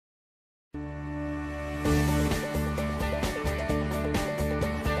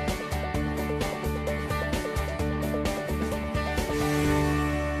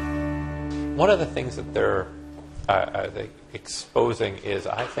one of the things that they're exposing is,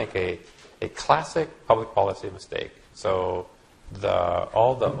 I think, a classic public policy mistake. So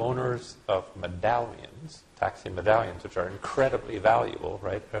all the owners of medallions, taxi medallions, which are incredibly valuable,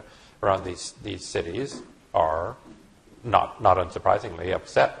 right, around these cities, are not unsurprisingly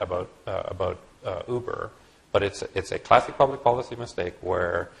upset about Uber. But it's a classic public policy mistake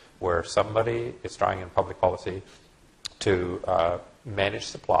where somebody is trying in public policy to manage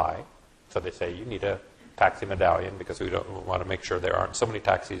supply. So they say, you need a taxi medallion because we want to make sure there aren't so many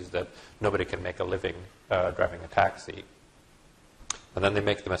taxis that nobody can make a living driving a taxi. And then they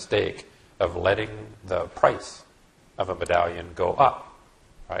make the mistake of letting the price of a medallion go up,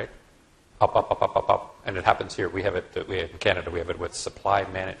 right? Up. And it happens here. In Canada, we have it with supply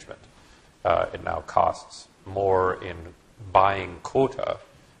management. It now costs more in buying quota.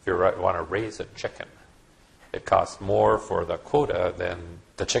 If you want to raise a chicken, it costs more for the quota than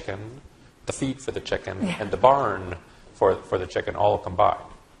the chicken, the feed for the chicken, and the barn for the chicken all combined.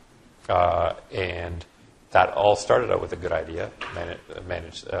 And that all started out with a good idea,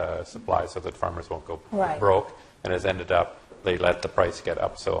 manage supply so that farmers won't go broke, and has ended up, they let the price get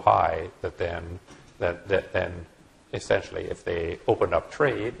up so high that then essentially if they open up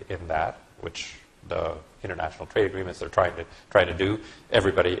trade in that, which the international trade agreements they're trying to do,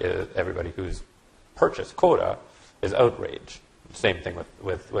 everybody who's purchased quota is outraged. Same thing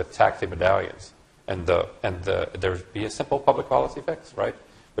with taxi medallions, and there'd be a simple public policy fix, right?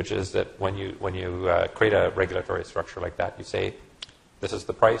 Which is that when you create a regulatory structure like that, you say, this is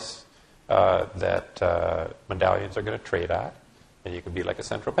the price that medallions are going to trade at, and you can be like a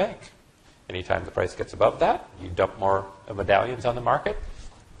central bank. Anytime the price gets above that, you dump more medallions on the market.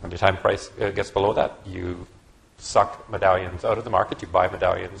 Anytime the price gets below that, you suck medallions out of the market. You buy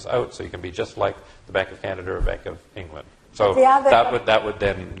medallions out, so you can be just like the Bank of Canada or Bank of England. So that would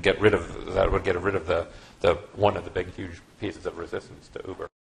then get rid of the one of the big huge pieces of resistance to Uber.